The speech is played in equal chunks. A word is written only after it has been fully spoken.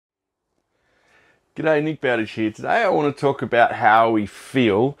G'day, Nick Bowditch here. Today I want to talk about how we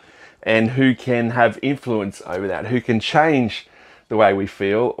feel and who can have influence over that, who can change the way we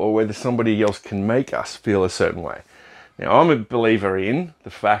feel, or whether somebody else can make us feel a certain way. Now, I'm a believer in the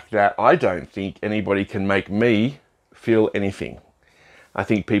fact that I don't think anybody can make me feel anything. I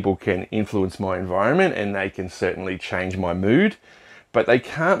think people can influence my environment and they can certainly change my mood, but they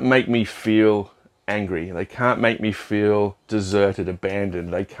can't make me feel angry. They can't make me feel deserted,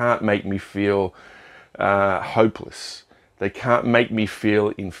 abandoned. They can't make me feel hopeless. They can't make me feel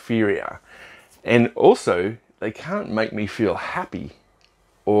inferior. And also, they can't make me feel happy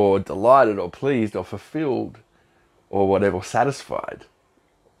or delighted or pleased or fulfilled or whatever, satisfied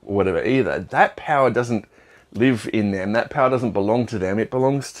or whatever either. That power doesn't live in them. That power doesn't belong to them. It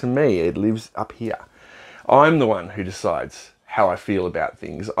belongs to me. It lives up here. I'm the one who decides how I feel about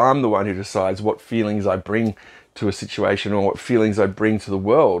things. I'm the one who decides what feelings I bring to a situation or what feelings I bring to the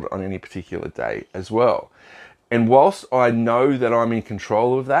world on any particular day as well. And whilst I know that I'm in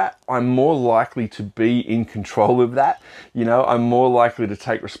control of that, I'm more likely to be in control of that. You know, I'm more likely to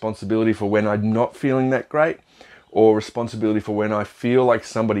take responsibility for when I'm not feeling that great, or responsibility for when I feel like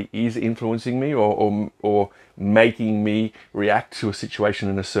somebody is influencing me or making me react to a situation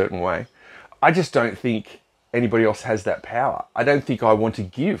in a certain way. I just don't think anybody else has that power. I don't think I want to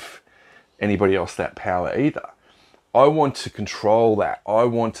give anybody else that power either. I want to control that. I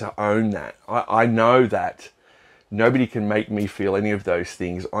want to own that. I know that nobody can make me feel any of those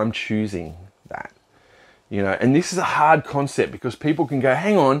things. I'm choosing that. You know, and this is a hard concept because people can go,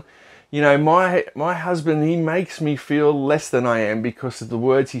 hang on, you know, my husband, he makes me feel less than I am because of the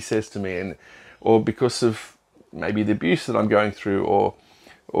words he says to me, or because of maybe the abuse that I'm going through,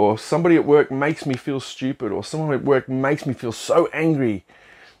 or somebody at work makes me feel stupid, or someone at work makes me feel so angry.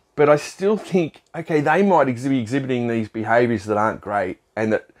 But I still think, okay, they might be exhibiting these behaviors that aren't great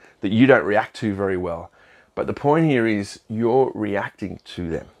and that you don't react to very well. But the point here is you're reacting to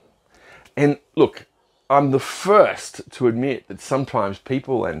them. And look, I'm the first to admit that sometimes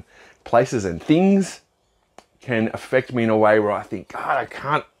people and places and things can affect me in a way where I think, God, I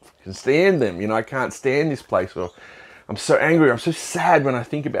can't stand them. You know, I can't stand this place. Or I'm so angry. I'm so sad when I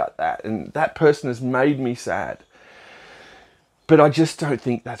think about that. And that person has made me sad. But I just don't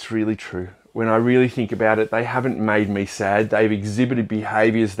think that's really true. When I really think about it, they haven't made me sad. They've exhibited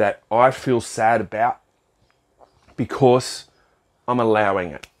behaviors that I feel sad about because I'm allowing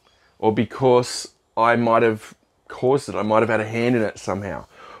it, or because I might have caused it. I might have had a hand in it somehow,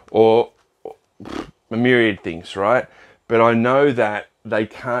 or a myriad things, right? But I know that they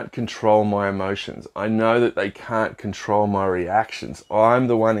can't control my emotions. I know that they can't control my reactions. I'm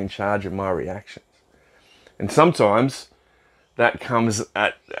the one in charge of my reactions. And sometimes that comes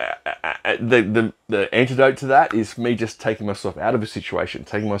at the antidote to that is me just taking myself out of a situation,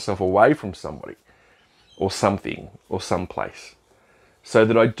 taking myself away from somebody or something or someplace, so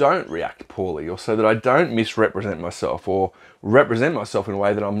that I don't react poorly, or so that I don't misrepresent myself or represent myself in a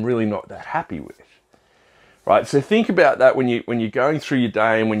way that I'm really not that happy with. Right? So think about that when you're going through your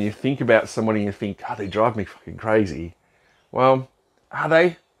day, and when you think about somebody and you think, God, they drive me fucking crazy. Well, are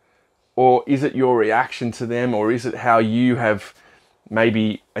they? Or is it your reaction to them? Or is it how you have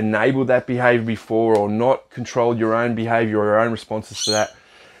maybe enabled that behavior before, or not controlled your own behavior or your own responses to that?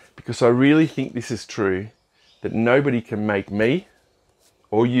 Because I really think this is true, that nobody can make me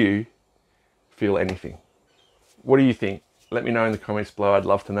or you feel anything. What do you think? Let me know in the comments below. I'd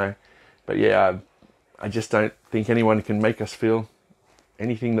love to know. But yeah, I just don't think anyone can make us feel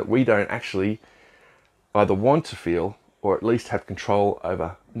anything that we don't actually either want to feel, or at least have control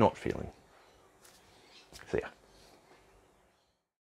over not feeling.